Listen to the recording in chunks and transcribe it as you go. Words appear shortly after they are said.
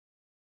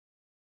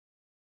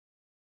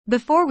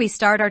Before we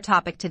start our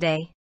topic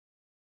today,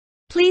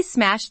 please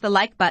smash the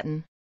like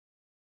button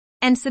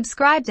and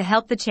subscribe to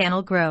help the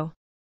channel grow.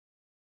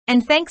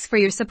 And thanks for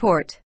your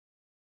support.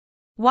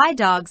 Why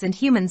dogs and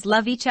humans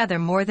love each other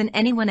more than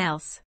anyone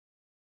else.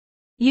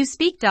 You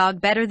speak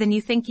dog better than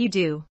you think you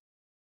do.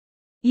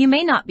 You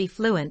may not be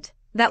fluent,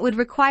 that would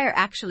require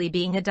actually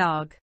being a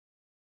dog.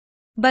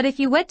 But if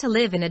you went to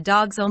live in a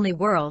dogs-only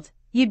world,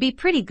 you'd be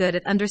pretty good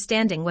at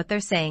understanding what they're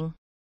saying.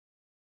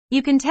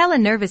 You can tell a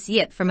nervous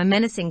yip from a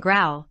menacing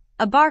growl,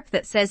 a bark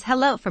that says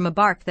hello from a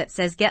bark that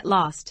says get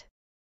lost.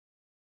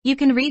 You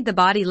can read the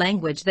body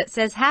language that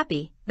says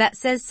happy, that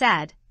says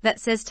sad, that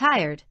says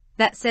tired,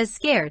 that says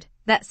scared,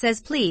 that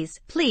says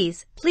please,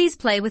 please, please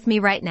play with me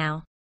right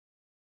now.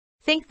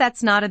 Think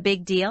that's not a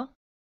big deal?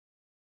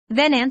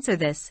 Then answer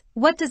this: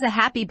 what does a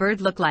happy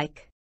bird look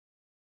like?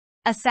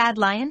 A sad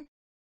lion?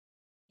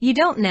 You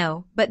don't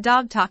know, but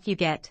dog talk you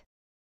get.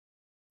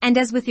 And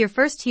as with your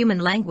first human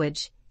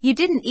language, you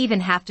didn't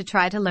even have to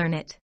try to learn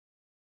it.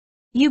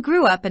 You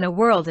grew up in a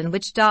world in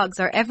which dogs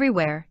are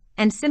everywhere,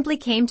 and simply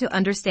came to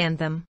understand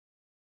them.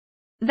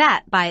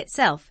 That, by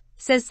itself,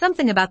 says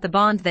something about the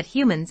bond that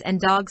humans and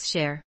dogs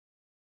share.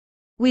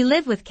 We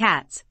live with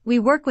cats, we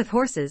work with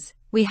horses,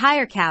 we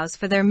hire cows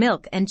for their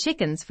milk and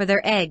chickens for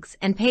their eggs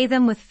and pay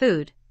them with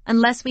food,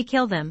 unless we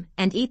kill them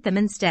and eat them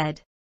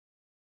instead.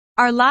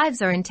 Our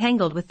lives are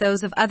entangled with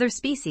those of other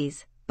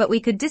species, but we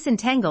could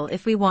disentangle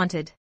if we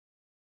wanted.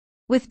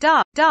 With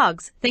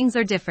dogs, things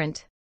are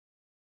different.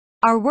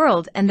 Our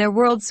world and their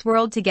world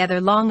swirled together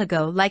long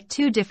ago like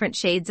two different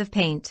shades of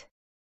paint.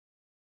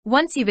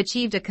 Once you've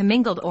achieved a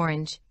commingled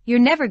orange, you're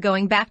never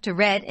going back to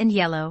red and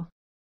yellow.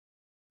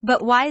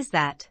 But why is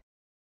that?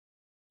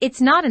 It's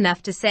not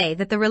enough to say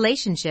that the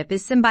relationship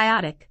is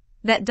symbiotic,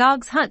 that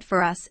dogs hunt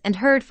for us and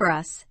herd for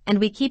us, and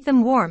we keep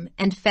them warm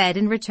and fed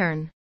in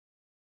return.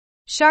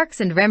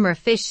 Sharks and remora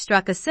fish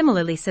struck a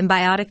similarly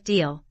symbiotic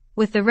deal,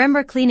 with the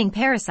remora cleaning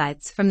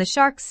parasites from the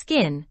shark's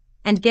skin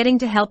and getting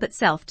to help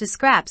itself to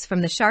scraps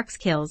from the shark's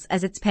kills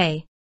as its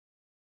pay.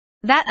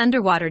 That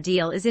underwater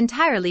deal is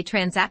entirely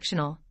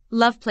transactional.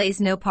 Love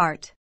plays no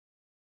part.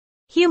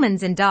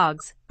 Humans and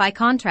dogs, by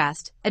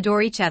contrast,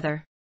 adore each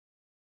other.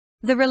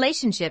 The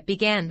relationship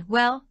began,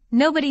 well,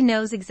 nobody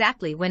knows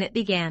exactly when it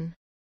began.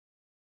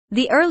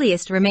 The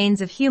earliest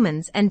remains of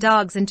humans and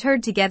dogs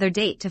interred together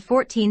date to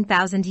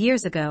 14,000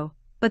 years ago,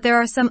 but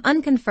there are some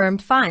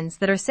unconfirmed finds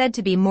that are said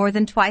to be more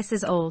than twice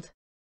as old.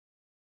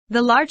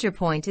 The larger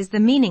point is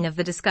the meaning of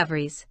the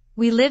discoveries.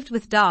 We lived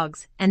with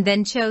dogs and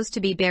then chose to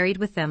be buried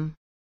with them.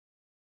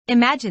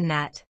 Imagine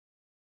that.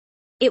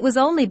 It was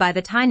only by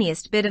the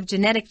tiniest bit of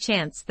genetic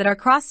chance that our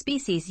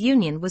cross-species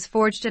union was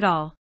forged at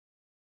all.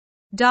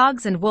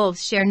 Dogs and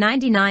wolves share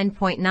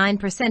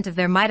 99.9% of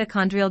their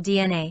mitochondrial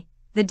DNA,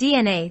 the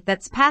DNA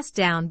that's passed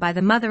down by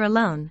the mother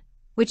alone,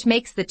 which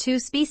makes the two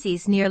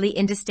species nearly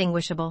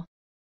indistinguishable.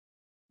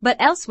 But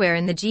elsewhere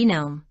in the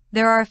genome,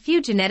 there are a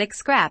few genetic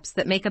scraps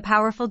that make a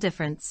powerful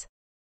difference.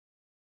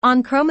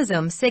 On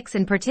chromosome 6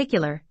 in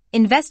particular,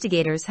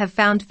 investigators have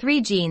found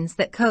 3 genes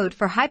that code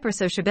for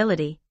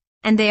hypersociability,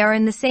 and they are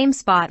in the same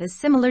spot as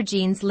similar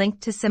genes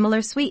linked to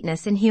similar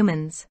sweetness in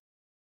humans.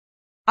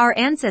 Our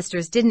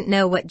ancestors didn't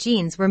know what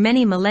genes were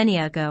many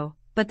millennia ago,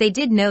 but they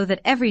did know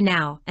that every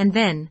now and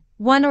then,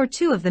 1 or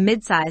 2 of the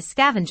mid-sized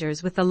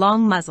scavengers with the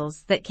long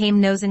muzzles that came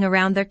nosing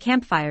around their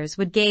campfires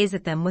would gaze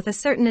at them with a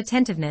certain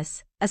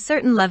attentiveness, a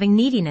certain loving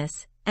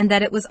neediness, and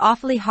that it was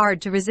awfully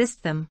hard to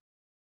resist them.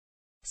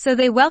 So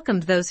they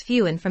welcomed those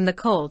few in from the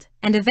cold,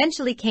 and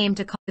eventually came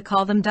to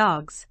call them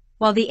dogs,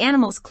 while the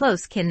animals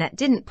close kin that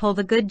didn't pull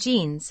the good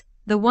genes,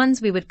 the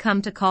ones we would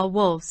come to call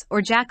wolves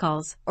or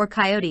jackals or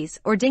coyotes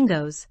or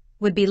dingoes,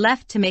 would be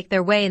left to make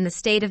their way in the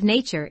state of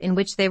nature in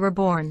which they were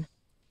born.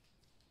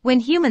 When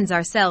humans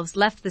ourselves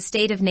left the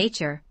state of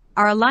nature,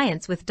 our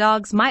alliance with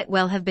dogs might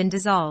well have been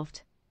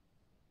dissolved.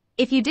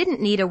 If you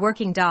didn't need a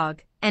working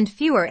dog, and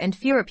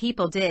fewer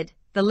people did,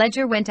 the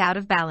ledger went out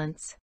of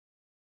balance.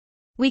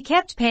 We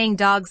kept paying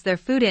dogs their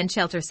food and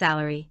shelter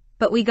salary,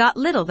 but we got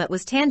little that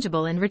was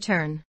tangible in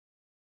return.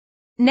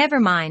 Never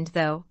mind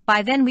though,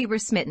 by then we were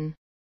smitten.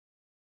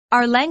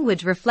 Our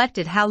language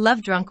reflected how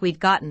love-drunk we'd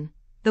gotten.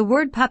 The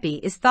word puppy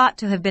is thought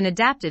to have been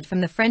adapted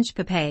from the French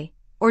poupée,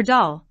 or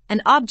doll,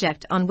 an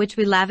object on which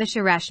we lavish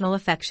irrational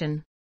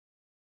affection.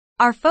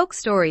 Our folk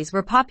stories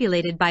were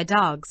populated by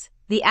dogs.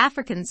 The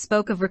Africans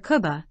spoke of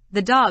Rakuba,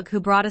 the dog who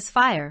brought us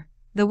fire.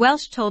 The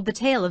Welsh told the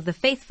tale of the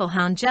faithful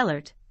hound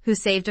Gellert, who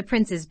saved a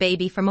prince's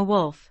baby from a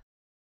wolf.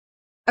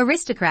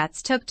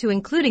 Aristocrats took to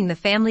including the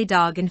family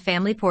dog in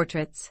family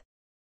portraits.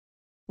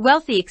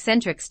 Wealthy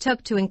eccentrics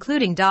took to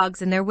including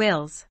dogs in their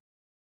wills.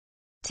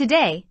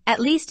 Today, at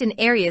least in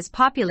areas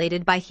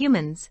populated by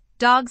humans,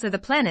 dogs are the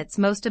planet's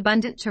most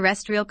abundant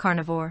terrestrial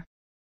carnivore.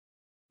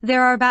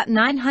 There are about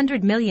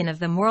 900 million of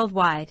them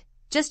worldwide,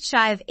 just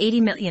shy of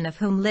 80 million of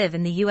whom live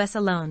in the US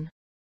alone.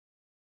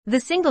 The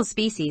single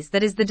species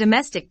that is the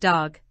domestic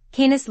dog,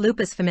 Canis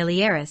lupus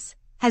familiaris,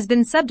 has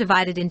been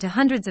subdivided into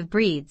hundreds of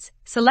breeds,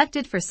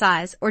 selected for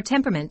size or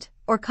temperament,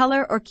 or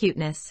color or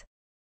cuteness.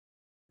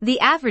 The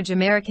average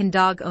American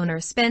dog owner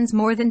spends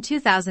more than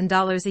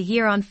 $2,000 a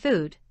year on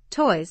food,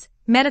 toys,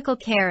 medical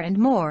care and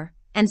more,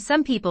 and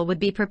some people would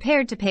be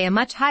prepared to pay a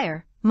much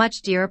higher,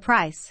 much dearer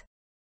price.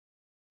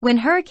 When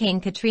Hurricane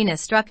Katrina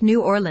struck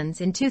New Orleans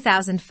in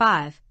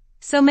 2005,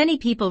 so many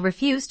people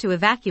refused to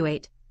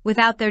evacuate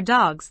without their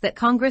dogs that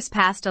Congress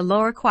passed a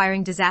law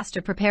requiring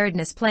disaster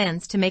preparedness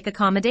plans to make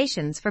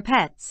accommodations for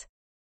pets.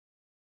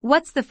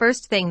 What's the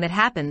first thing that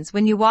happens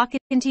when you walk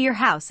into your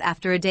house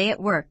after a day at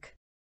work?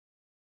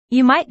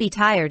 You might be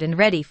tired and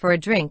ready for a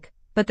drink,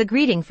 but the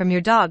greeting from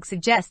your dog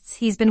suggests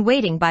he's been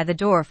waiting by the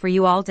door for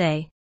you all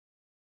day.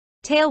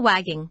 Tail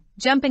wagging,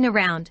 jumping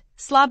around,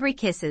 slobbery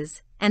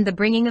kisses, and the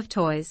bringing of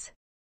toys.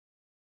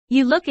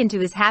 You look into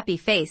his happy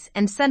face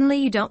and suddenly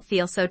you don't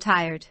feel so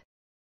tired.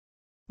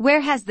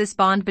 Where has this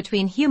bond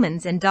between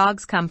humans and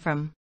dogs come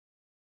from?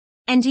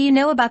 And do you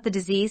know about the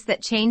disease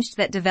that changed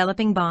that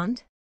developing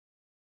bond?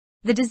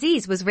 The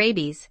disease was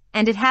rabies,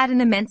 and it had an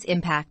immense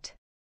impact.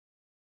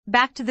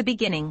 Back to the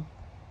beginning.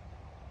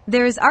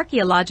 There is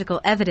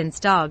archaeological evidence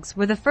dogs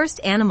were the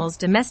first animals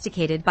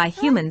domesticated by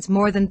humans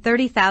more than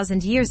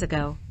 30,000 years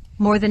ago,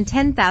 more than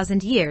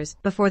 10,000 years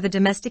before the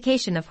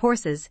domestication of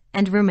horses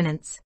and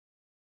ruminants.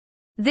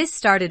 This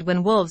started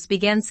when wolves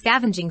began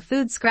scavenging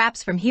food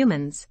scraps from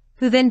humans,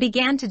 who then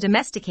began to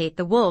domesticate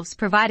the wolves,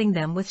 providing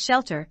them with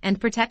shelter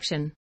and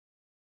protection.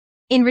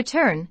 In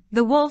return,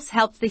 the wolves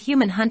helped the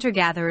human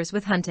hunter-gatherers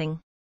with hunting.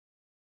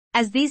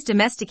 As these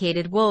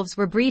domesticated wolves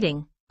were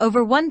breeding,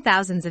 over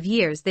 1,000 of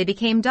years they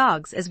became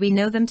dogs as we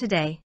know them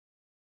today.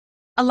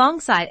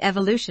 Alongside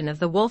evolution of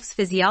the wolf's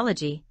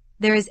physiology,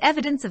 there is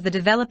evidence of the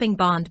developing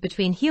bond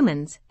between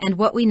humans and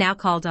what we now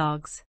call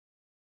dogs.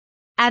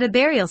 At a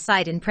burial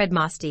site in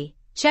Predmosty,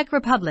 Czech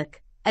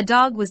Republic, a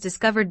dog was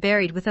discovered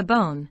buried with a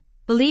bone,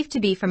 believed to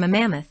be from a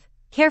mammoth,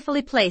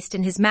 carefully placed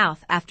in his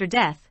mouth after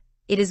death.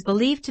 It is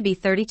believed to be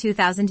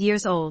 32,000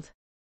 years old.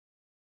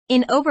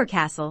 In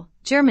Oberkassel,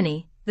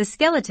 Germany, the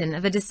skeleton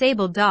of a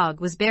disabled dog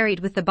was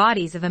buried with the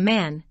bodies of a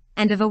man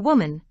and of a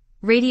woman.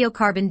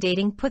 Radiocarbon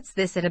dating puts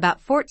this at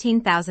about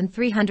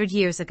 14,300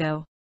 years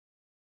ago.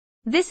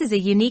 This is a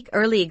unique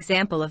early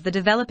example of the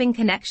developing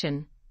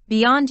connection,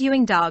 beyond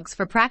viewing dogs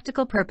for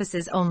practical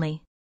purposes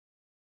only.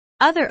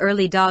 Other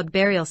early dog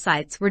burial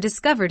sites were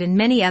discovered in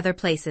many other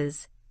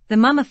places. The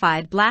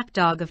mummified black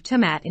dog of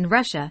Tumat in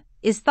Russia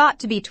is thought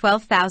to be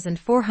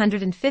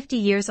 12,450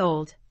 years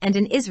old, and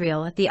in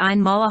Israel at the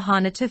Ein Mallah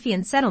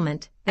HaNatufian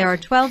settlement, there are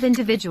 12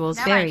 individuals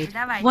buried,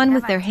 one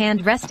with their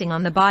hand resting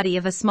on the body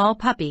of a small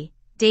puppy,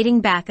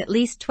 dating back at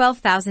least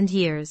 12,000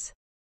 years.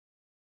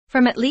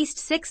 From at least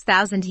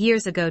 6,000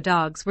 years ago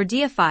dogs were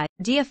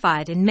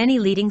deified in many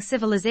leading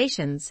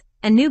civilizations,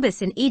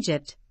 Anubis in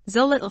Egypt,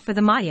 Xochitl for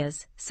the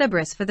Mayas,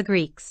 Cerberus for the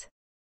Greeks.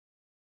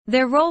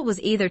 Their role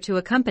was either to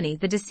accompany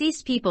the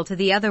deceased people to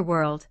the other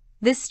world,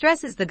 this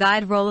stresses the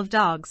guide role of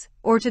dogs,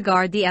 or to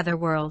guard the other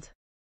world.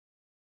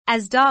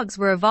 As dogs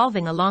were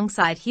evolving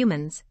alongside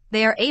humans,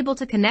 they are able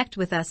to connect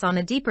with us on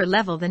a deeper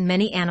level than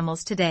many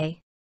animals today.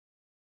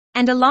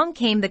 And along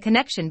came the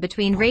connection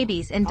between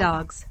rabies and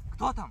dogs.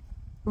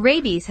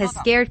 Rabies has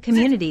scared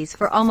communities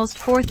for almost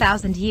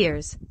 4,000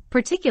 years,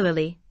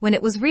 particularly when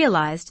it was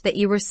realized that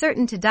you were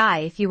certain to die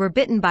if you were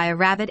bitten by a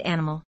rabid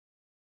animal.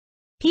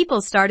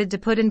 People started to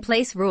put in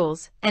place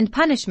rules and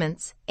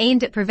punishments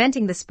aimed at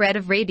preventing the spread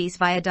of rabies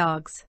via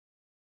dogs.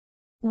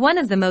 One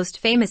of the most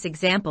famous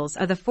examples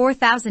are the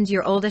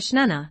 4,000-year-old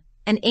Ashnuna,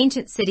 an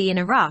ancient city in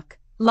Iraq,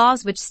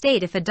 laws which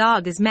state if a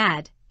dog is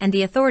mad, and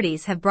the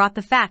authorities have brought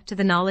the fact to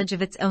the knowledge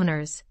of its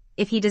owners,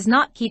 if he does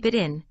not keep it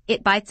in,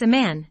 it bites a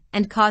man,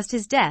 and caused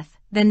his death,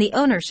 then the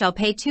owner shall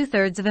pay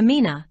 2/3 of a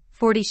mina,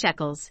 40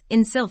 shekels,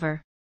 in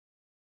silver.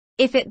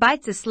 If it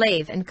bites a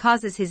slave and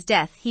causes his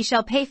death, he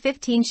shall pay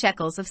 15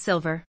 shekels of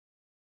silver.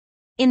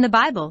 In the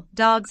Bible,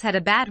 dogs had a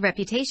bad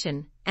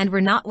reputation, and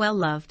were not well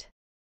loved.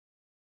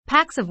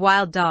 Packs of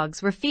wild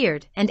dogs were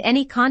feared, and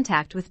any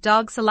contact with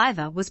dog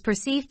saliva was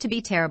perceived to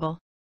be terrible.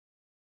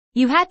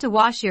 You had to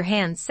wash your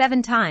hands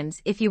 7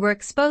 times if you were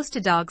exposed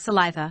to dog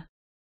saliva.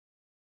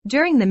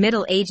 During the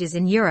Middle Ages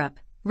in Europe,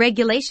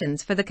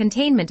 regulations for the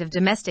containment of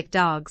domestic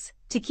dogs,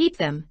 to keep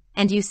them,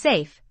 and you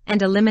safe,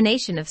 and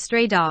elimination of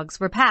stray dogs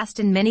were passed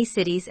in many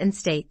cities and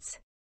states.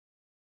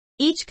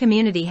 Each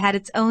community had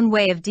its own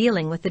way of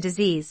dealing with the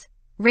disease,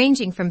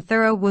 ranging from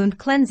thorough wound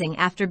cleansing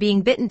after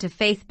being bitten to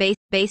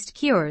faith-based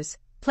cures,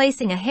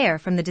 placing a hair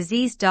from the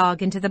diseased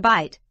dog into the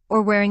bite,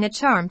 or wearing a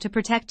charm to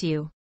protect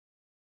you.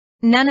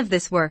 None of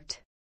this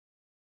worked.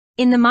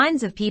 In the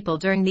minds of people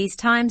during these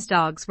times,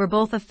 dogs were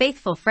both a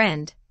faithful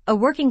friend, a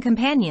working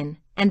companion,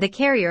 and the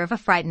carrier of a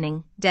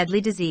frightening,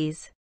 deadly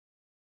disease.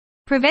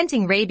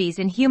 Preventing rabies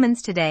in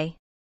humans today.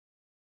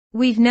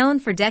 We've known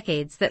for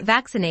decades that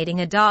vaccinating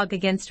a dog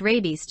against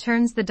rabies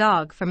turns the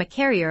dog from a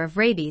carrier of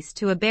rabies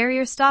to a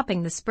barrier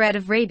stopping the spread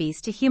of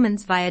rabies to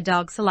humans via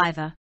dog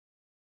saliva.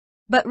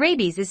 But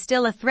rabies is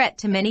still a threat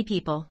to many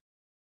people.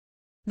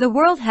 The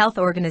World Health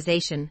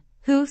Organization,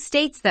 WHO,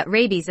 states that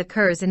rabies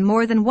occurs in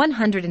more than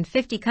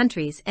 150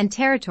 countries and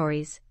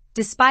territories,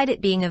 despite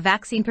it being a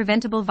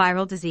vaccine-preventable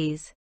viral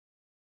disease.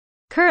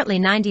 Currently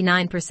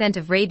 99%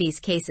 of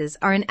rabies cases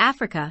are in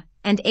Africa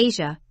and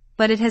Asia,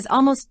 but it has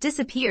almost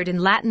disappeared in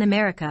Latin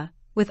America,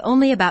 with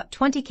only about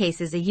 20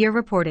 cases a year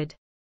reported.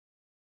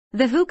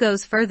 The WHO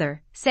goes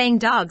further, saying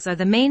dogs are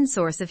the main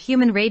source of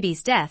human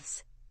rabies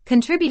deaths,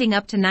 contributing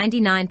up to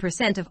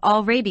 99% of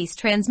all rabies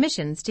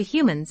transmissions to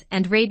humans,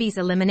 and rabies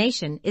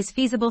elimination is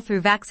feasible through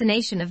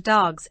vaccination of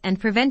dogs and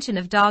prevention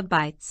of dog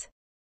bites.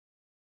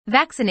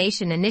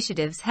 Vaccination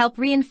initiatives help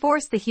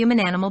reinforce the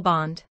human-animal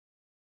bond.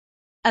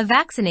 A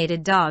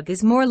vaccinated dog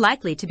is more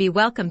likely to be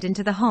welcomed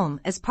into the home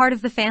as part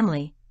of the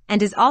family,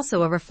 and is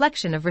also a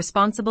reflection of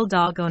responsible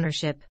dog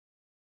ownership.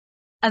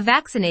 A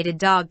vaccinated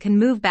dog can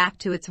move back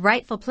to its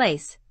rightful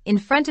place, in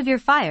front of your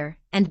fire,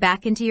 and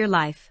back into your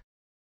life.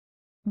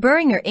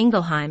 Boehringer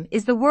Ingelheim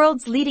is the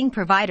world's leading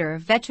provider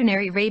of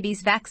veterinary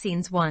rabies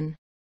vaccines.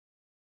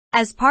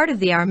 As part of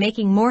the Our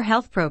Making More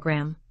Health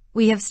program,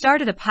 we have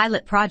started a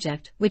pilot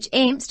project which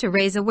aims to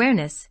raise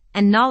awareness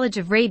and knowledge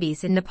of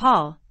rabies in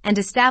Nepal and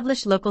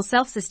establish local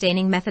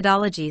self-sustaining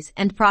methodologies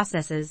and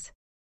processes.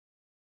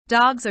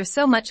 Dogs are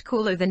so much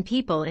cooler than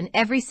people in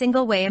every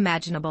single way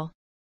imaginable.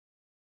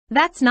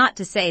 That's not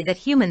to say that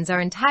humans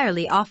are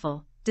entirely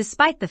awful,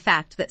 despite the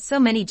fact that so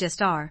many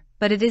just are,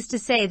 but it is to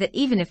say that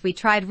even if we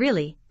tried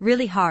really,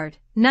 really hard,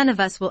 none of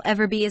us will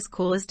ever be as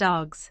cool as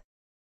dogs.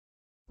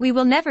 We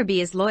will never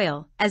be as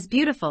loyal, as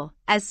beautiful,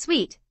 as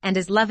sweet, and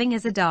as loving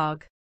as a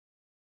dog.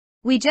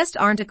 We just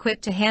aren't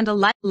equipped to handle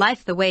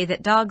life the way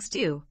that dogs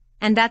do,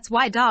 and that's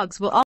why dogs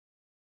will always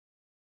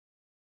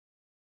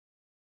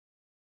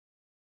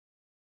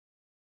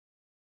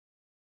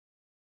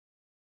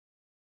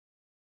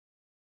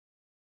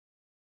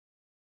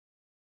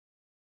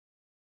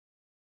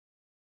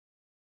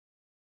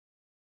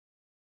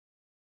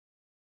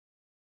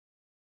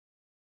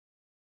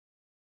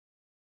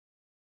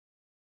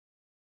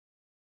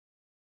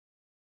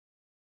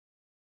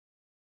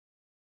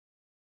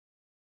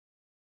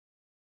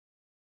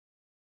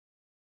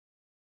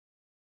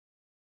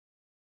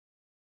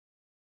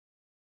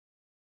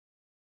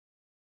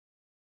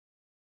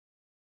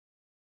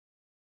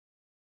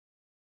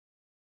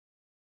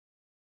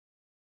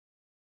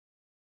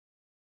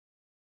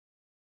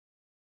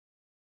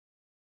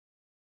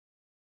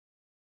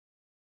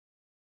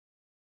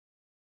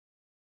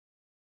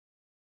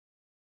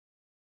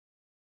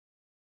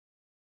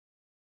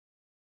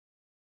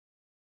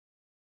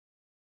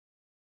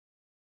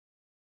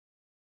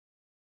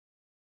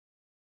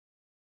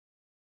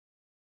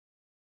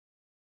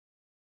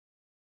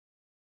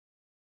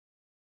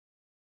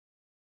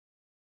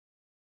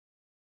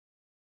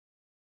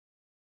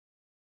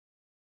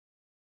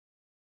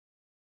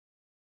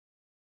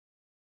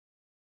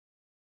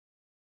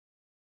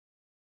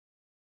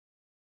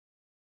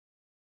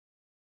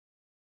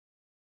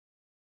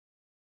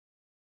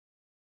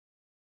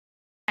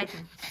Давайте,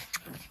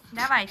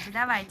 давайте,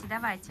 давайте,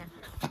 давайте.